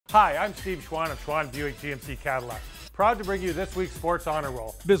Hi, I'm Steve Schwan of SchwanGMC Cadillac. Proud to bring you this week's Sports Honor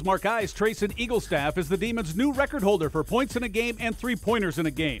Roll. Bismarck High's Trayson Eaglestaff is the Demons' new record holder for points in a game and three-pointers in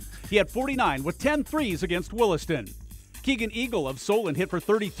a game. He had 49 with 10 threes against Williston. Keegan Eagle of Solon hit for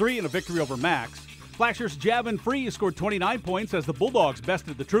 33 in a victory over Max. Flashers Javin Free scored 29 points as the Bulldogs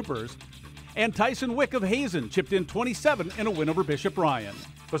bested the Troopers. And Tyson Wick of Hazen chipped in 27 in a win over Bishop Ryan.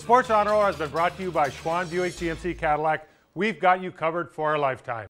 The Sports Honor Roll has been brought to you by SchwanGMC Cadillac. We've got you covered for a lifetime.